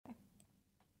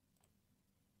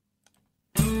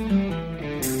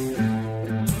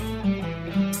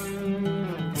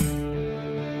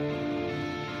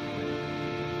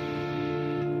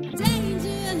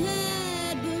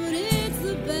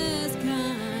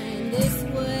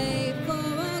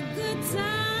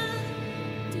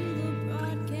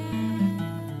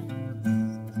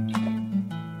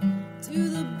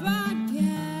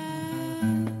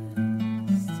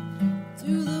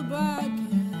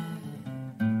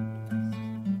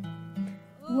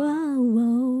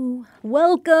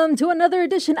Welcome to another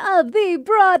edition of the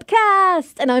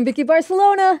broadcast. And I'm Vicky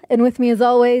Barcelona. And with me as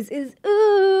always is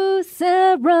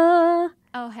Sarah.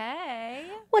 Oh, hey.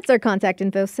 What's our contact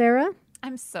info, Sarah?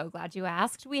 I'm so glad you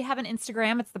asked. We have an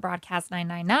Instagram. It's the broadcast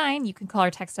 999. You can call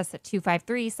or text us at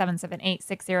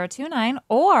 253-778-6029,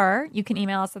 or you can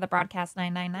email us at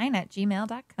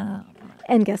thebroadcast999@gmail.com.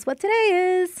 And guess what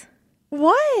today is?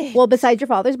 What? Well, besides your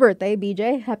father's birthday,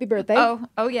 BJ, happy birthday.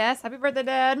 Oh yes. Happy birthday,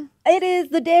 Dad. It is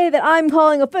the day that I'm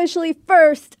calling officially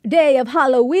first day of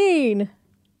Halloween.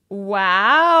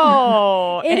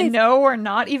 Wow. It is- no, we're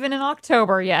not even in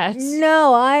October yet.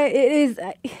 No,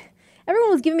 everyone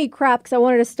was giving me crap because I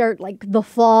wanted to start like the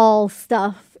fall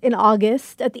stuff in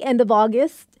August, at the end of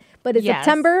August. But it's Yes.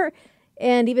 September,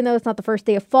 and even though it's not the first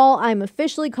day of fall, I'm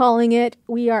officially calling it.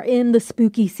 We are in the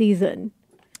spooky season.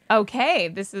 Okay.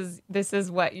 This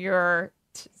is what you're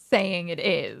saying it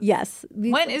is. Yes.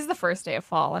 When is the first day of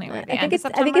fall anyway? I think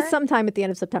it's sometime at the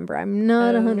end of September. I'm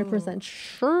not 100%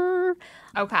 sure.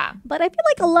 Okay. But I feel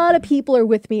like a lot of people are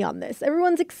with me on this.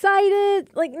 Everyone's excited.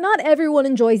 Like, not everyone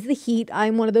enjoys the heat.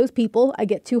 I'm one of those people. I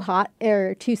get too hot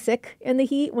or too sick in the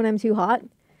heat when I'm too hot.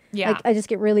 Yeah. Like, I just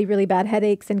get really, really bad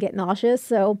headaches and get nauseous.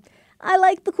 So I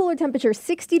like the cooler temperature.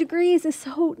 60 degrees is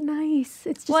so nice.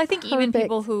 It's just Well, I think even perfect.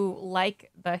 people who like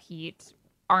the heat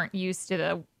aren't used to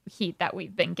the heat that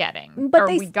we've been getting, But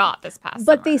we got this past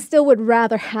But they summer. still would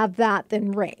rather have that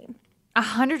than rain.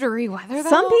 100-degree weather, though?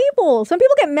 Some people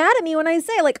get mad at me when I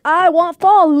say, like, I want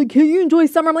fall. Like, can you enjoy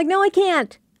summer? I'm like, no, I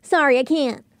can't. Sorry, I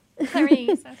can't. Sorry,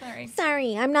 so sorry.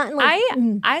 Sorry, I'm not like...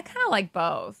 I kind of like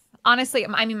both. Honestly,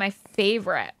 I mean, my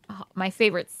favorite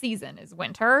season is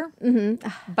winter. Mm-hmm.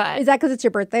 But Is that because it's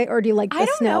your birthday, or do you like the I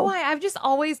don't snow? know why. I've just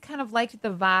always kind of liked the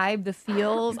vibe, the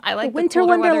feels. I like the winter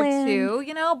colder weather wonderland. too,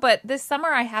 But this summer,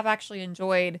 I have actually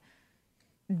enjoyed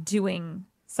doing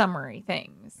summery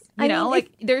things. I mean,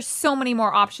 Like there's so many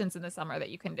more options in the summer that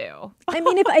you can do. I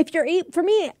mean, if you're for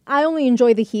me, I only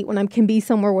enjoy the heat when I can be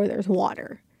somewhere where there's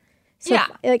water. So Yeah.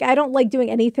 like I don't like doing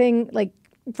anything like,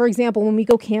 for example, when we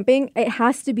go camping, it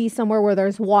has to be somewhere where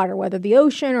there's water, whether the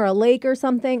ocean or a lake or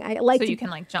something. I like So to you can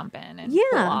like jump in and cool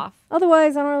yeah. off.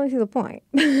 Otherwise, I don't really see the point.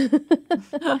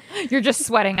 You're just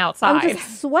sweating outside. I'm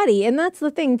just sweaty, and that's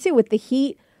the thing too with the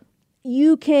heat.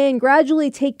 You can gradually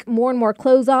take more and more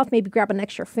clothes off, maybe grab an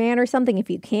extra fan or something if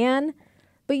you can.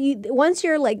 But once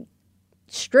you're like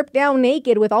stripped down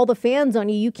naked with all the fans on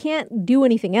you, you can't do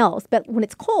anything else. But when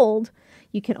it's cold,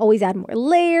 you can always add more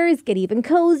layers, get even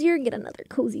cozier, get another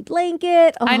cozy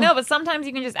blanket. I Oh, know, but sometimes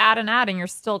you can just add and you're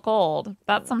still cold.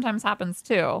 That sometimes happens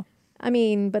too. I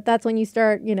mean, but that's when you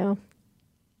start,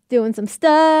 doing some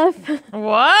stuff,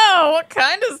 Whoa, what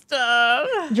kind of stuff?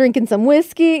 drinking some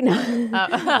whiskey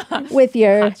with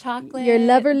your Hot chocolate. your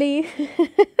loverly.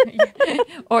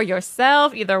 Or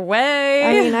yourself, either way.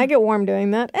 I mean, I get warm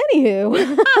doing that.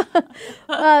 Anywho,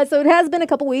 so it has been a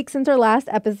couple weeks since our last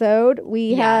episode.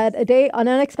 We had an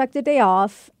unexpected day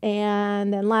off,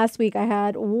 and then last week I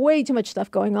had way too much stuff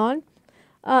going on.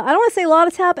 I don't want to say a lot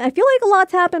has happened. I feel like a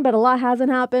lot's happened, but a lot hasn't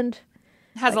happened.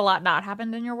 Has a lot not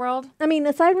happened in your world? I mean,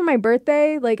 aside from my wait,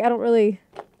 I don't really.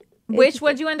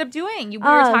 What'd you end up doing? We were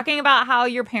talking about how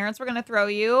your parents were going to throw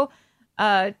you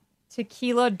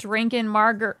tequila drinking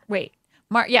margarita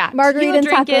tequila and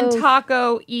drinking, tacos.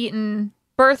 taco eating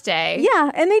birthday.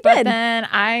 Yeah, and they But did. then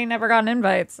I never got an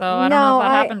invite, so I don't know if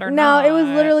that happened or not. No, it was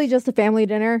literally just a family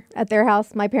dinner at their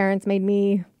house. My parents made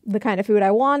me the kind of food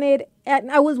I wanted. And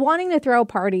I was wanting to throw a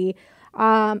party.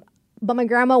 But my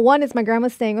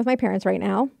grandma's staying with my parents right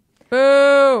now.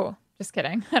 Boo. Just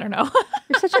kidding. I don't know.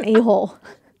 You're such an a-hole.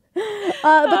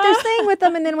 But they're staying with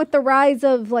them. And then with the rise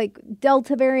of like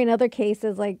Delta variant, other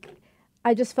cases, like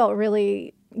I just felt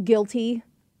really guilty,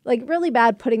 like really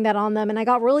bad putting that on them. And I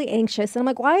got really anxious. And I'm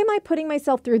like, why am I putting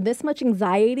myself through this much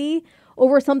anxiety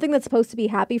over something that's supposed to be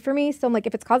happy for me? So I'm like,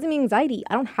 if it's causing me anxiety,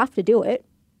 I don't have to do it.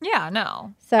 Yeah,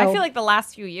 no. So- I feel like the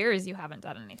last few years you haven't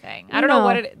done anything. I don't know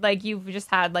No. what you've just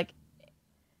had like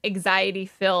anxiety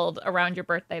filled around your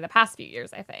birthday the past few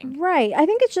years, I think. Right. I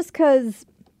think it's just because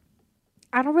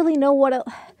I don't really know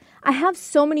I have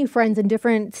so many friends in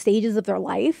different stages of their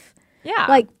life. Yeah.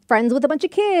 Like friends with a bunch of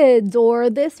kids or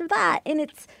this or that. And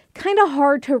it's kind of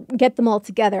hard to get them all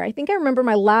together. I think I remember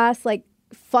my last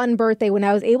fun birthday when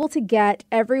I was able to get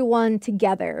everyone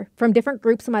together from different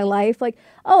groups in my life. Like,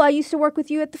 oh, I used to work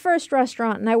with you at the first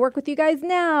restaurant and I work with you guys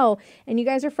now. And you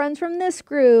guys are friends from this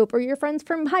group or you're friends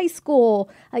from high school.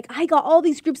 Like I got all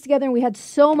these groups together and we had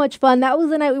so much fun. That was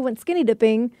the night we went skinny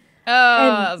dipping. Oh,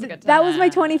 that was a good time. That was my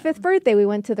 25th birthday. We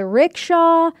went to the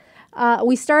rickshaw.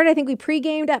 I think we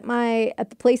pre-gamed at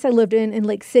the place I lived in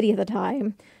Lake City at the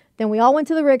time. Then we all went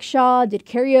to the rickshaw, did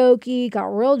karaoke, got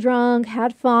real drunk,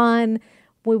 had fun.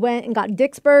 We went and got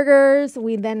Dick's Burgers.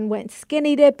 We then went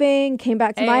skinny dipping, came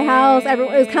back to my house. It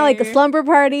was kind of like a slumber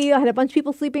party. I had a bunch of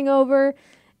people sleeping over.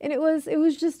 And it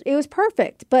was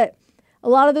perfect. But a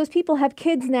lot of those people have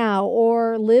kids now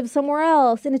or live somewhere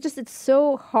else. And it's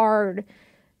so hard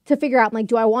to figure out, like,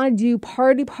 do I want to do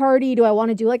party? Do I want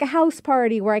to do like a house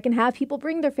party where I can have people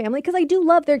bring their family? Because I do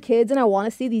love their kids and I want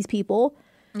to see these people.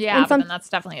 Yeah, but then that's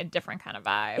definitely a different kind of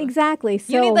vibe. Exactly.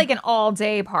 So you need like an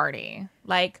all-day party.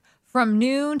 Like from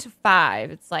noon to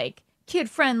 5, it's like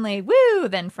kid-friendly, woo!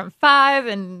 Then from 5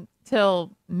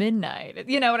 until midnight.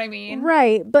 You know what I mean?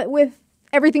 Right. But with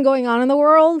everything going on in the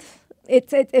world, it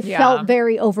felt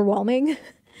very overwhelming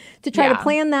to try to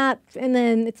plan that. And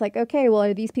then it's like, okay, well,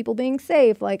 are these people being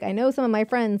safe? Like, I know some of my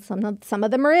friends, some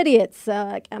of them are idiots.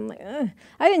 I'm like, ugh.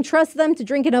 I didn't trust them to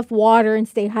drink enough water and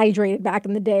stay hydrated back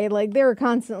in the day. Like, they were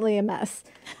constantly a mess.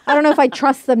 I don't know if I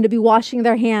trust them to be washing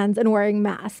their hands and wearing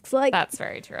masks. Like, that's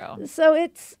very true. So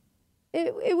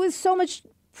it was so much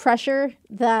pressure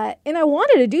and I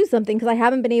wanted to do something because I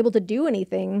haven't been able to do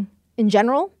anything in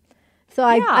general. So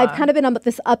I've kind of been on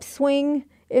this upswing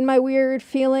in my weird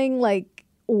feeling, like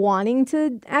wanting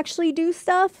to actually do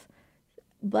stuff.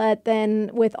 But then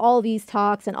with all these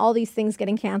talks and all these things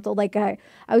getting canceled, like I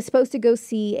was supposed to go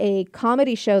see a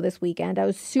comedy show this weekend. I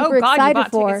was super excited you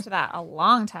bought for tickets to that a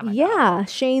long time ago. Yeah,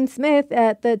 Shane Smith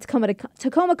at the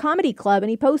Tacoma Comedy Club, and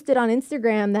he posted on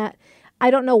Instagram that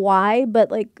I don't know why,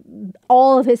 but like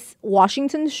all of his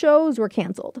Washington shows were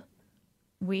canceled.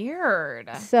 Weird.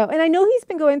 So, and I know he's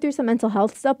been going through some mental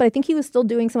health stuff, but I think he was still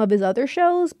doing some of his other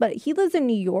shows. But he lives in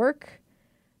New York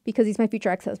because he's my future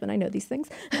ex-husband. I know these things.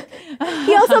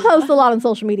 He also posts a lot on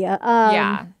social media.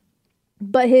 Yeah.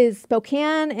 But his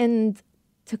Spokane and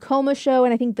Tacoma show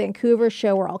and I think Vancouver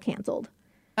show were all canceled.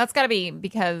 That's got to be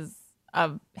because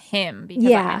of him. Because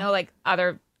like, I know like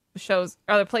other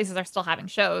places are still having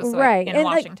shows right. in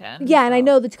Washington. And I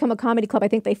know the Tacoma Comedy Club, I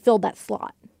think they filled that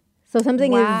slot. So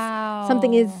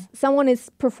someone is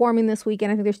performing this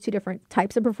weekend. I think there's 2 different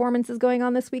types of performances going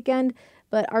on this weekend.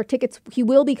 But our tickets, he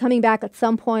will be coming back at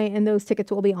some point, and those tickets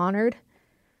will be honored.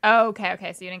 Oh,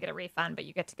 okay. So you didn't get a refund, but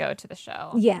you get to go to the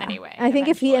show. Yeah. Anyway, I think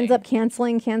if he ends up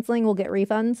canceling, we'll get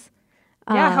refunds.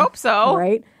 Yeah, I hope so.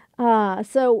 Right.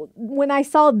 So when I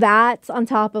saw that on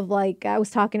top of like, I was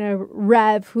talking to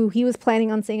Rev, who he was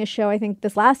planning on seeing a show, I think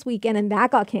this last weekend, and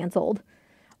that got canceled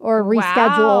or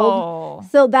rescheduled. Wow.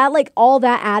 So that like all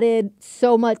that added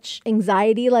so much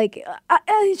anxiety. Like,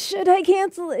 should I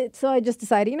cancel it? So I just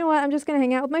decided, you know what? I'm just going to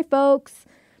hang out with my folks.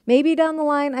 Maybe down the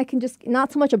line, I can just,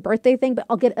 not so much a birthday thing, but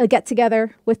I'll get a get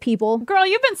together with people. Girl,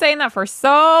 you've been saying that for so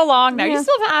long now. Yeah. You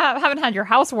still haven't had your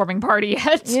housewarming party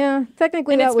yet. Yeah,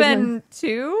 technically and it's been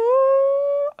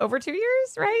over 2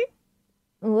 years, right?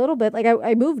 A little bit. Like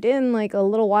I moved in like a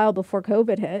little while before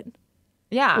COVID hit.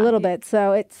 Yeah. A little bit.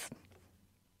 So it's,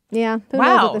 yeah. Who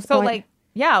knows at this point?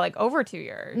 Like over 2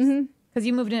 years. Because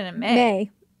you moved in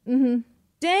May.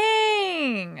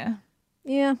 Dang.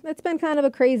 Yeah, it's been kind of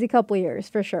a crazy couple years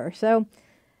for sure. So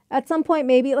at some point,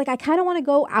 maybe like I kind of want to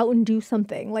go out and do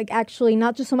something. Like actually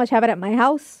not just so much have it at my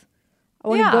house. I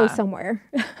want to go somewhere.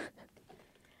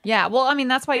 Yeah. Well, I mean,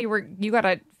 that's why you got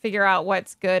to figure out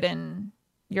what's good in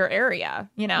your area,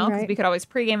 you know, because we could always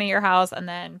pregame at your house and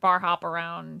then bar hop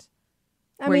around.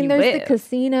 I mean, there's the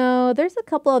casino. There's a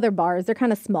couple other bars. They're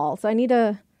kind of small. So I need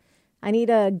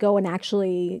to go and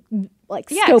actually like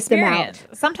scope them out.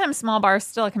 Sometimes small bars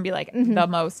still can be like the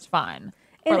most fun.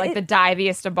 Or like the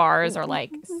diviest of bars are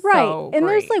like so And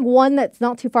great. there's like one that's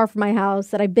not too far from my house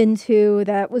that I've been to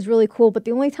that was really cool. But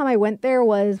the only time I went there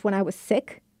was when I was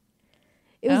sick.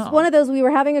 It was one of those, we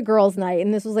were having a girls' night,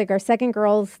 and this was like our second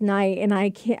girls' night, and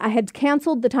I had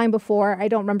canceled the time before. I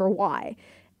don't remember why.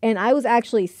 And I was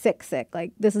actually sick.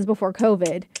 Like, this is before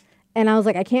COVID. And I was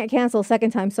like, I can't cancel a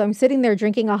second time. So I'm sitting there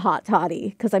drinking a hot toddy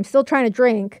because I'm still trying to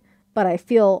drink, but I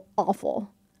feel awful.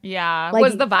 Yeah. Like,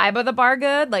 was the vibe of the bar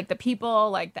good? Like, the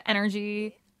people, like, the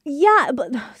energy? Yeah.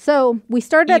 But so we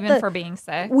started Even for being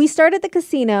sick? We started at the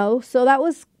casino, so that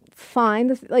was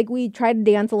fine. Like, we tried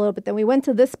to dance a little bit. Then we went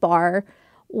to this bar.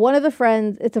 One of the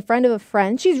friends, it's a friend of a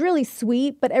friend. She's really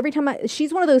sweet, but every time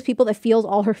she's one of those people that feels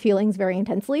all her feelings very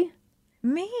intensely.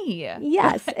 Me?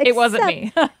 Yes. It wasn't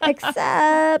me.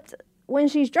 Except when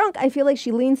she's drunk, I feel like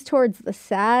she leans towards the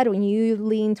sad when you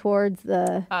lean towards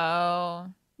the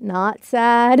not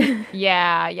sad.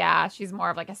 Yeah. She's more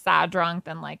of like a sad drunk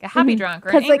than like a happy drunk or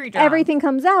an angry like drunk. Everything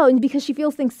comes out, and because she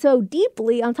feels things so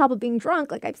deeply on top of being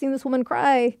drunk. Like I've seen this woman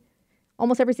cry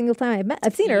almost every single time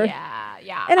I've seen her.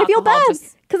 Yeah. And I feel bad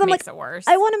because I'm like, it worse.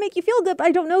 I want to make you feel good, but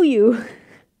I don't know you.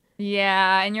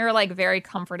 Yeah, and you're like very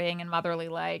comforting and motherly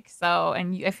like. So,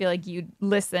 and I feel like you'd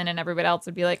listen and everybody else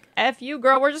would be like, F you,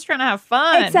 girl, we're just trying to have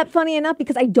fun. Except funny enough,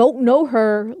 because I don't know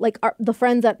her, like the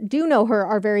friends that do know her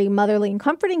are very motherly and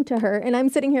comforting to her. And I'm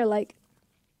sitting here like,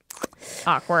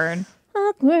 Awkward.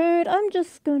 I'm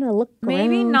just going to look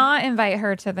Maybe around. not invite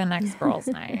her to the next girls'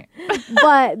 night.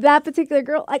 But that particular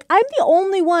girl, like I'm the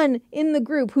only one in the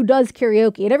group who does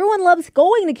karaoke. And everyone loves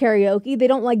going to karaoke. They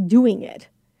don't like doing it.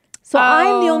 So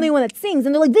I'm the only one that sings.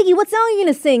 And they're like, Vicky, what song are you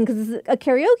going to sing? Because it's a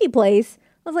karaoke place.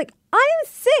 I was like, I'm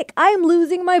sick. I'm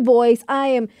losing my voice.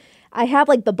 I have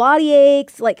like the body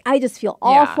aches. Like I just feel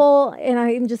awful. And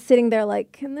I'm just sitting there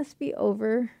like, can this be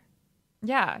over?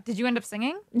 Yeah. Did you end up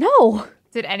singing? No.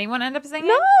 Did anyone end up singing?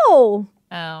 No.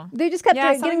 Oh. They just kept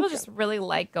Yeah, some getting. people just really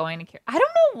like going to karaoke. I don't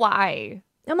know why.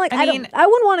 I'm like, I I mean-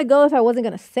 wouldn't want to go if I wasn't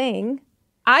going to sing.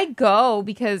 I go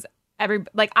because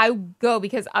I go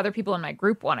because other people in my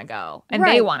group want to go and they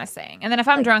Right. want to sing. And then if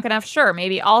I'm drunk enough, sure,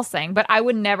 maybe I'll sing. But I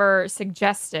would never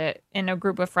suggest it in a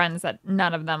group of friends that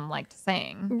none of them like to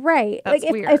sing. Right. That's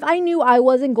like weird. if I knew I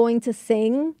wasn't going to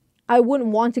sing, I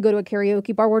wouldn't want to go to a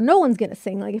karaoke bar where no one's going to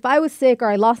sing. Like if I was sick or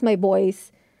I lost my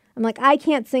voice, I'm like, I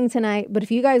can't sing tonight, but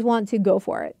if you guys want to, go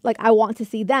for it. Like I want to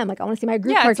see them. Like I want to see my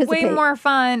group Yeah, it's participate. way more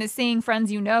fun seeing friends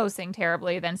you know sing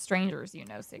terribly than strangers you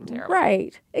know sing terribly.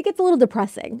 Right. It gets a little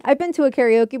depressing. I've been to a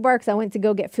karaoke bar because I went to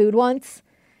go get food once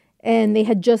and they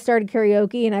had just started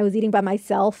karaoke and I was eating by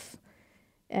myself.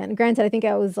 And granted, I think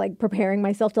I was like preparing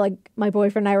myself to like my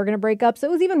boyfriend and I were going to break up. So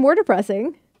it was even more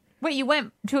depressing Wait, you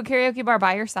went to a karaoke bar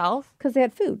by yourself? because they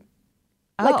had food.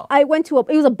 Oh. Like I went to it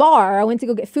was a bar. I went to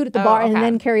go get food at the Oh, bar and okay.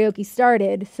 then karaoke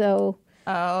started. So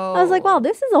Oh. I was like, wow,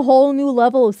 this is a whole new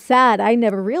level of sad I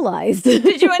never realized.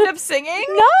 Did you end up singing?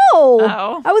 No.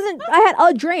 Oh. I had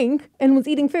a drink and was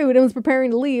eating food and was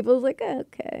preparing to leave. I was like,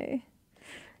 okay.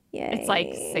 Yay. It's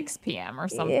like 6 p.m. or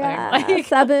something. Yeah, Like,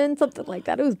 7, something like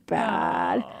that. It was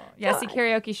bad. yeah, see,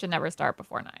 karaoke should never start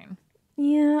before 9.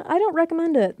 Yeah, I don't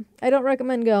recommend it. I don't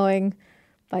recommend going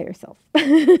by yourself.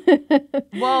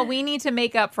 Well, we need to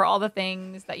make up for all the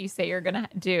things that you say you're going to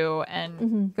do and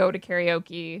Mm-hmm. go to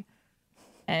karaoke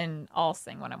and I'll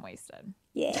sing when I'm wasted.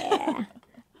 Yeah.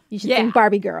 You should Yeah. sing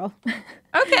Barbie Girl.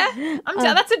 Okay.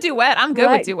 That's a duet. I'm good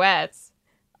right. with duets.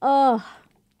 Oh,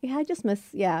 yeah, I just miss,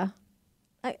 yeah.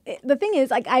 The thing is,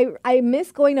 like, I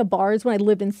miss going to bars when I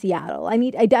lived in Seattle.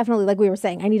 I definitely, like we were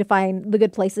saying, I need to find the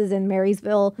good places in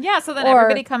Marysville. Yeah, so then Or-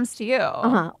 everybody comes to you.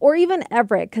 Or even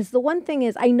Everett, because the one thing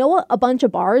is, I know a bunch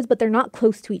of bars, but they're not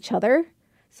close to each other.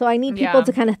 So I need people Yeah.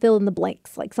 to kind of fill in the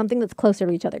blanks, like something that's closer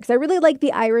to each other. Because I really like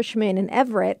the Irishman in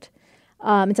Everett.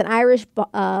 It's an Irish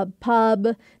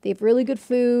pub. They have really good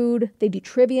food. They do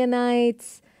trivia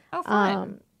nights. Oh,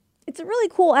 fun. It's a really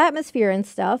cool atmosphere and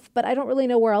stuff, but I don't really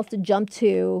know where else to jump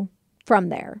to from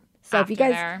there. So if you After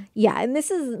guys, there. yeah, and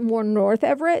this is more North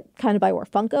Everett, kind of by where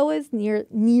Funko is,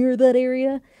 near that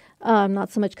area.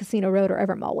 Not so much Casino Road or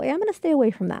Everett Mall Way. I'm going to stay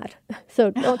away from that. So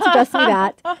don't suggest me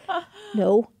that.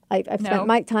 No, I've No. spent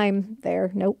my time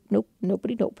there. Nope,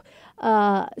 nobody, nope.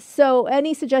 So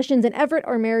any suggestions in Everett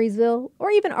or Marysville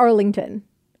or even Arlington?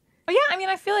 Oh, yeah, I mean,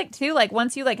 I feel like, too, like,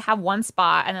 once you, like, have one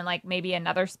spot and then, like, maybe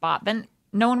another spot, then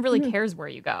no one really cares where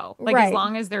you go. Like, as Right.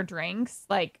 long as they're drinks,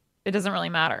 like, it doesn't really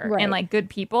matter. Right. And, like, good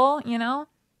people, you know?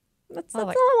 That's Well, all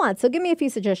like- I want. So give me a few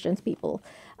suggestions, people.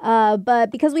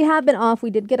 But because we have been off,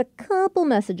 we did get a couple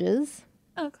messages.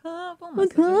 A couple A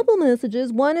messages. couple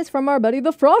messages. One is from our buddy,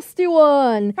 the Frosty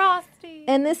one. Frosty.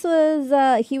 And this was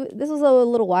this was a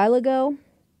little while ago.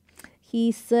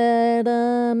 He said,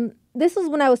 this was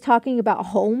when I was talking about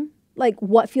home, like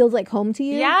what feels like home to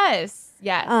you. Yes.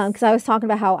 Yes. Because I was talking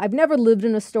about how I've never lived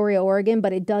in Astoria, Oregon,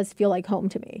 but it does feel like home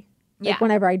to me. Like Yeah.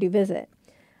 whenever I do visit.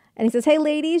 And he says, hey,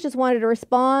 ladies, just wanted to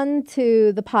respond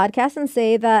to the podcast and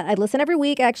say that I listen every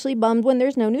week. Actually bummed when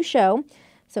there's no new show.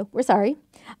 So we're sorry.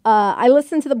 I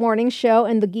listen to the morning show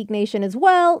and the Geek Nation as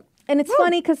well. And it's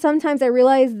funny because sometimes I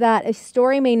realize that a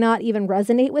story may not even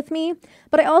resonate with me,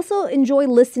 but I also enjoy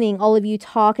listening all of you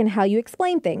talk and how you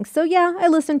explain things. So yeah, I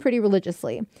listen pretty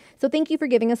religiously. So thank you for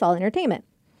giving us all entertainment.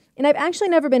 And I've actually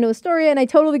never been to Astoria, and I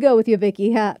totally go with you,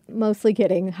 Vicky. Ha, mostly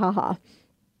kidding. Haha.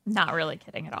 Not really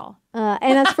kidding at all.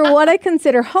 And as for what I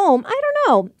consider home, I don't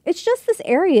know. It's just this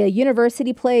area,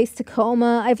 University Place,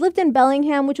 Tacoma. I've lived in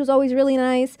Bellingham, which was always really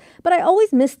nice, but I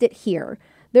always missed it here.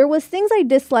 There was things I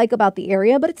dislike about the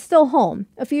area, but it's still home.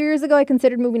 A few years ago, I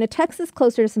considered moving to Texas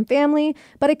closer to some family,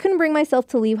 but I couldn't bring myself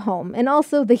to leave home. And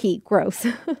also the heat, gross.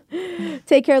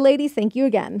 Take care, ladies. Thank you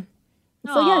again.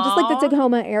 So yeah, just like the Aw.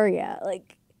 Tacoma area,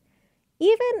 like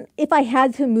even if I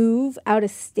had to move out of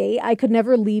state, I could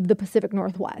never leave the Pacific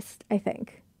Northwest, I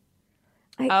think.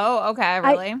 Oh, okay,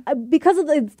 really? Because of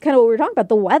it's kind of what we were talking about,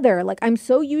 the weather. Like, I'm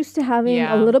so used to having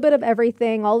Yeah. a little bit of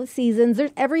everything, all the seasons.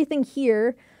 There's everything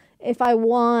here. If I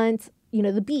want,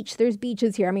 the beach, there's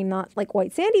beaches here. I mean, not like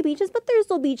white sandy beaches, but there's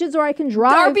still beaches where I can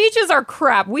drive. Our beaches are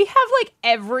crap. We have like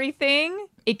everything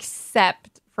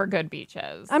except for good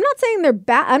beaches. I'm not saying they're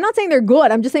bad. I'm not saying they're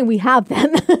good. I'm just saying we have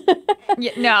them.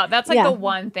 Yeah, no, that's like Yeah. the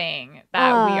one thing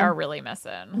that we are really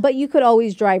missing. But you could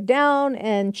always drive down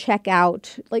and check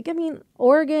out,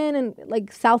 Oregon and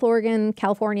like South Oregon,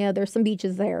 California. There's some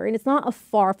beaches there, and it's not a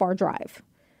far drive.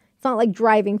 It's not like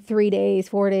driving 3 days,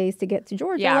 4 days to get to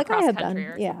Georgia, Yeah, like I cross have done. country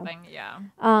or Yeah. something.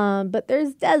 Yeah. But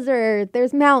there's desert,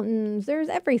 there's mountains, there's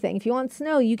everything. If you want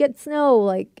snow, you get snow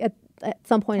like at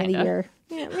some point of the Kinda. year.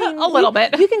 Yeah, A little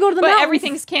bit. You can go to the but mountains.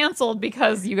 everything's canceled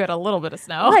because you get a little bit of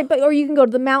snow. Right, or you can go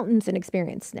to the mountains and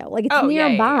experience snow. Like it's Oh, yeah,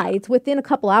 nearby. yeah. It's within a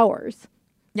couple hours.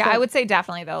 Yeah, So- I would say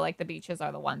definitely though, like the beaches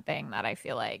are the one thing that I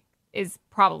feel like is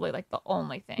probably like the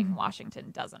only thing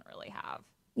Washington doesn't really have.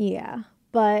 Yeah,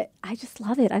 but I just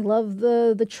love it. I love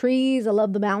the trees. I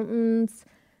love the mountains.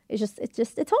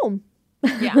 It's home.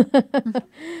 Yeah.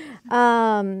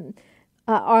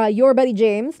 Your buddy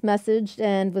James messaged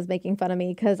and was making fun of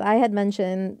me because I had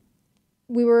mentioned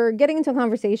we were getting into a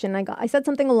conversation. I said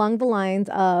something along the lines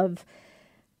of,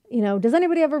 does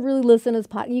anybody ever really listen to this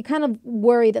podcast? You kind of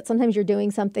worry that sometimes you're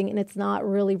doing something and it's not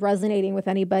really resonating with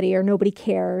anybody or nobody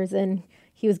cares. And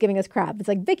he was giving us crap. It's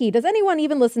like, Vicky, does anyone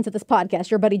even listen to this podcast?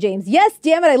 Your buddy James. Yes,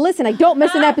 damn it, I listen. I don't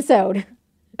miss an episode.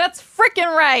 That's freaking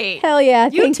right. Hell yeah.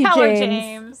 You Thank tell you, her,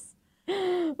 James.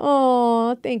 James.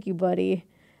 Oh, thank you, buddy.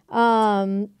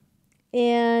 And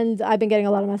I've been getting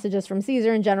a lot of messages from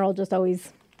Caesar in general, just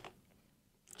always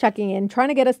checking in, trying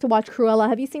to get us to watch Cruella.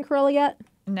 Have you seen Cruella yet?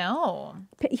 No.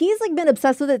 He's been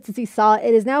obsessed with it since he saw it.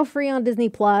 It is now free on Disney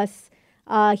Plus.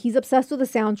 He's obsessed with the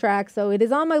soundtrack, so it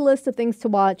is on my list of things to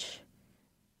watch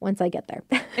once I get there.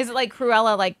 Is it like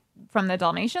Cruella, like from the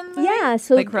Dalmatian movie? Yeah,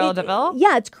 so like Cruella DeVille?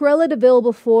 Yeah, it's Cruella DeVille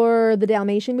before the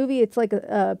Dalmatian movie. It's like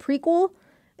a prequel,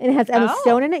 and it has Emma Oh.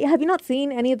 Stone in it. Have you not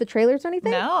seen any of the trailers or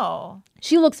anything? No.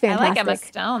 She looks fantastic. I like Emma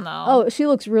Stone though. Oh, she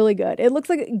looks really good. It looks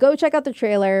like go check out the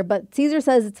trailer. But Caesar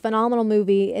says it's a phenomenal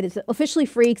movie. It is officially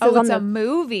free. 'Cause it was it's on a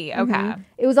movie. Okay.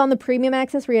 It was on the premium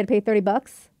access where you had to pay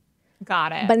 $30,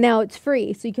 Got it. but now it's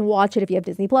free, so you can watch it if you have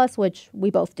Disney Plus, which we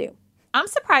both do. I'm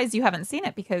surprised you haven't seen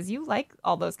it because you like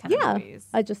all those kind Yeah, of movies.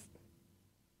 I just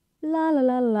la la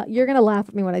la la. You're gonna laugh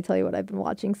at me when I tell you what I've been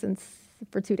watching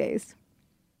for 2 days.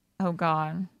 Oh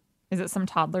God. Is it some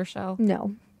toddler show?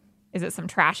 No, Is it some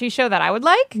trashy show that I would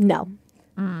like? no.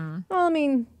 Well, I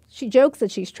mean, she jokes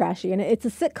that she's trashy, and it's a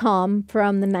sitcom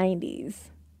from the '90s,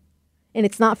 and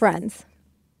it's not Friends.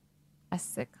 A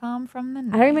sitcom from the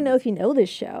I don't even know if you know this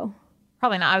show.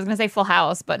 Probably not. I was going to say Full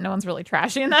House, but no one's really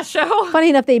trashy in that show. Funny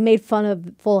enough, they made fun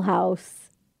of Full House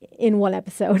in one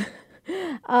episode,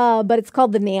 but it's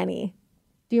called The Nanny.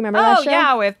 Do you remember that Oh, show?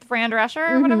 yeah, with Fran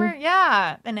Drescher or whatever.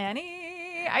 Yeah, The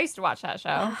Nanny. I used to watch that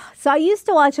show. So I used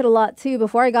to watch it a lot too.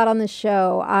 Before I got on the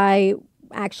show, I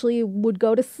actually would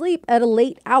go to sleep at a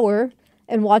late hour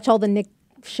and watch all the Nick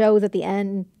shows at the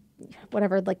end,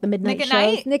 whatever, like the midnight Nick at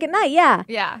shows. Night? Nick at Night, yeah.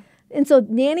 Yeah. And so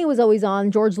Nanny was always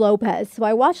on, George Lopez. So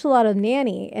I watched a lot of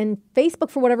Nanny, and Facebook,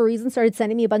 for whatever reason, started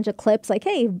sending me a bunch of clips like,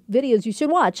 hey, videos you should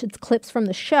watch. It's clips from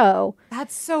the show.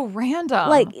 That's so random.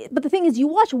 But the thing is, you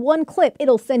watch one clip,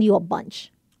 it'll send you a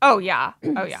bunch. oh, yeah.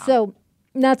 Oh, yeah. So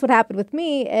that's what happened with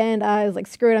me. And I was like,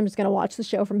 screw it, I'm just going to watch the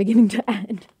show from beginning to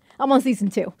end. I'm on season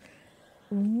 2.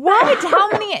 What? How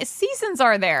many seasons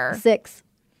are there? 6.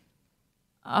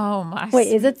 Oh, my.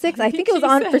 Wait, is it 6? I think it was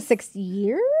on for Jesus. 6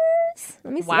 years.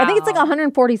 Let me see. I think it's like Wow.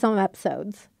 140 some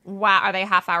episodes. Wow. Are they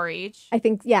half hour each? I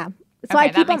think, yeah. So okay, I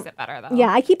that keep makes on, it better, though. yeah,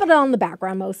 I keep it on the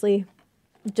background mostly,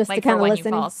 just Like to for kind of when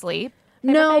listen. you fall asleep?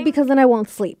 No, thing? because then I won't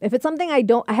sleep. If it's something I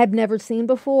have never seen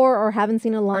before or haven't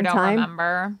seen in a long Or don't time,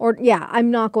 remember? or yeah,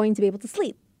 I'm not going to be able to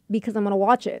sleep because I'm going to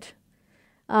watch it.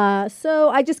 So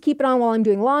I just keep it on while I'm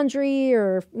doing laundry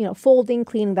or folding,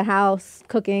 cleaning the house,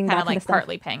 cooking, Kind that of like kind of stuff.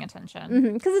 partly paying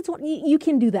attention. Because it's you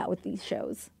can do that with these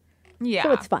shows, Yeah.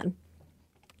 so it's fun.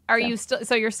 Are you still,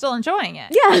 so you're still enjoying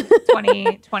it? Yeah.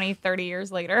 20, 30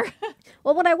 years later?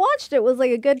 Well, when I watched it was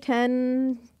like a good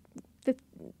 10,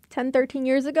 13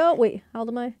 years ago. Wait, how old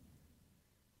am I?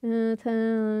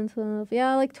 10, 12.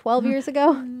 Yeah, like 12 years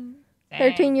ago.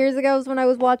 13 Dang. years ago is when I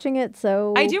was watching it.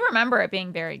 So I do remember it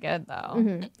being very good,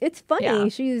 though. It's funny. Yeah.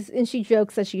 She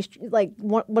jokes that she's like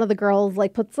one of the girls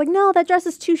puts like, no, that dress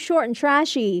is too short and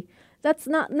trashy. That's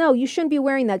not, no, you shouldn't be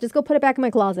wearing that. Just go put it back in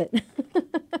my closet.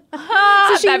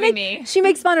 That'd be me. She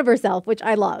makes fun of herself, which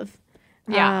I love.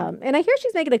 Yeah. And I hear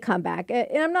she's making a comeback.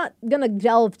 And I'm not going to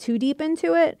delve too deep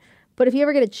into it, But if you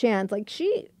ever get a chance, like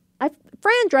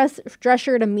Fran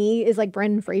Drescher to me is like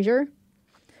Brendan Fraser,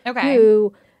 Okay.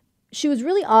 who she was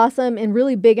really awesome and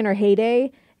really big in her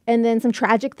heyday, and then some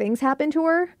tragic things happened to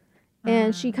her,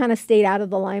 and she kind of stayed out of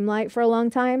the limelight for a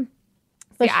long time.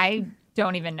 But See, I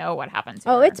don't even know what happened to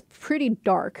oh, her. it's pretty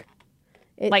dark.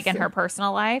 Like in her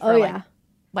personal life? Oh or yeah,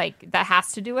 Like that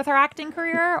has to do with her acting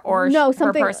career, or No, her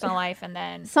something- personal life, and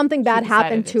then something bad decided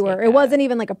happened to to her. take It wasn't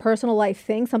even like a personal life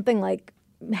thing. Something like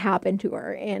happened to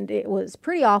her, and it was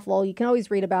pretty awful. You can always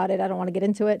read about it. I don't want to get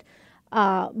into it,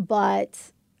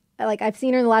 but like I've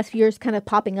seen her in the last few years, kind of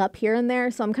popping up here and there.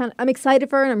 So I'm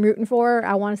excited for her and I'm rooting for her.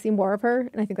 I want to see more of her,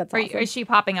 and I think that's awesome. Is she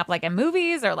popping up like in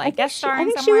movies or like guest starring I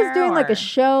think somewhere? she was doing like or- a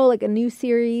show, like a new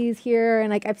series here,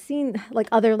 and like I've seen like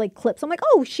other like clips. I'm like,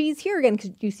 oh, she's here again because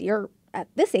you see her at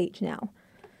this age now.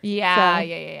 Yeah, So-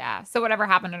 yeah. So whatever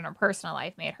happened in her personal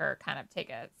life made her kind of take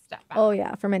a step back. Oh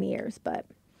yeah, for many years, but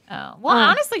Oh. Well,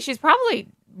 honestly, she's probably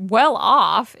well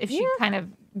off if she kind of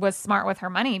was smart with her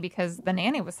money, because The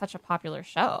Nanny was such a popular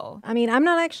show. I mean, I'm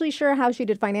not actually sure how she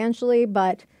did financially,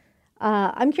 but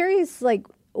I'm curious, like,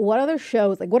 what other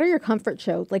shows, like, what are your comfort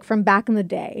shows, like, from back in the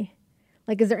day?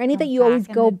 Like, is there any that you always back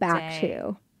in go the back day.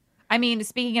 to? I mean,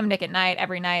 speaking of Nick at Night,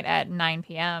 every night at 9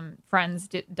 p.m., Friends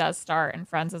does start, and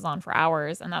Friends is on for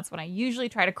hours, and that's when I usually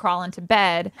try to crawl into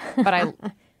bed, but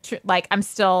I'm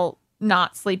still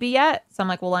not sleepy yet, so I'm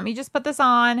like, well, let me just put this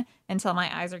on until my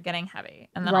eyes are getting heavy,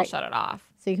 and then I'll Right. shut it off.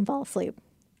 So you can fall asleep.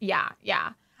 Yeah.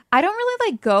 I don't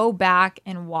really like go back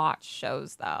and watch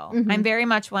shows though. I'm very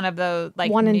much one of those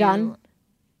like One and new- done?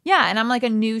 Yeah, and I'm like a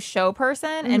new show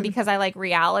person, and because I like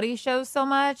reality shows so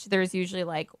much, there's usually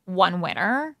like one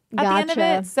winner at the end of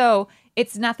Gotcha. it. So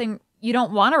it's nothing you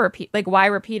don't want to repeat. Like, why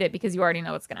repeat it? Because you already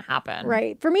know what's going to happen.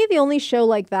 Right. For me, the only show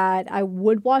like that I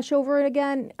would watch over it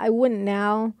again, I wouldn't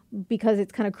now because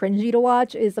it's kind of cringy to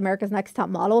watch, is America's Next Top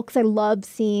Model, because I love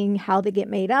seeing how they get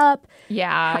made up.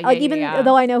 Yeah. Like, even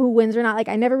though I know who wins or not, like,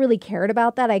 I never really cared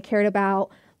about that. I cared about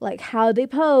like how they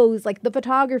pose, like the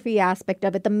photography aspect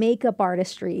of it, the makeup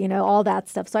artistry, you know, all that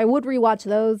stuff. So I would rewatch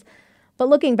those. But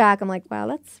looking back, I'm like, wow,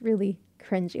 that's really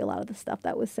cringy, a lot of the stuff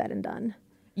that was said and done.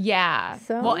 Yeah.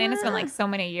 So, Well, and it's been like so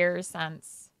many years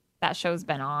since that show's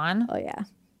been on Oh, yeah.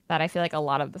 that I feel like a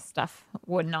lot of the stuff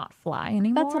would not fly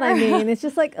anymore. That's what I mean. It's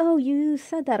just like, oh, you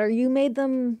said that, or you made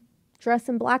them dress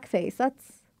in blackface.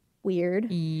 That's weird.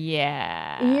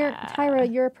 Yeah. And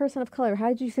Tyra, you're a person of color. How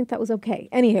did you think that was okay?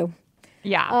 Anywho,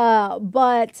 Yeah.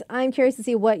 but I'm curious to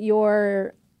see what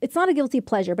your, it's not a guilty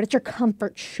pleasure, but it's your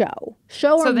comfort show.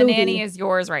 Show or So the movie. nanny is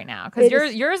yours right now, because It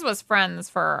is- yours was Friends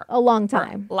for a long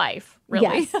time. life,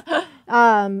 really. Yes.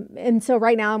 And so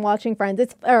right now I'm watching Friends.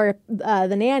 It's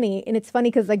The Nanny, and it's funny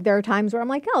because like there are times where I'm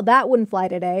like, oh, that wouldn't fly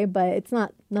today, but it's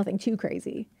nothing too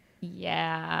crazy.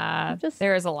 Yeah. Just-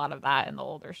 there is a lot of that in the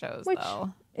older shows, Which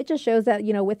though. it just shows that,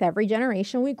 you know, with every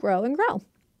generation we grow and grow.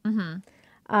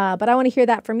 But I want to hear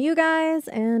that from you guys,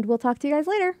 and we'll talk to you guys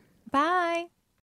later. Bye.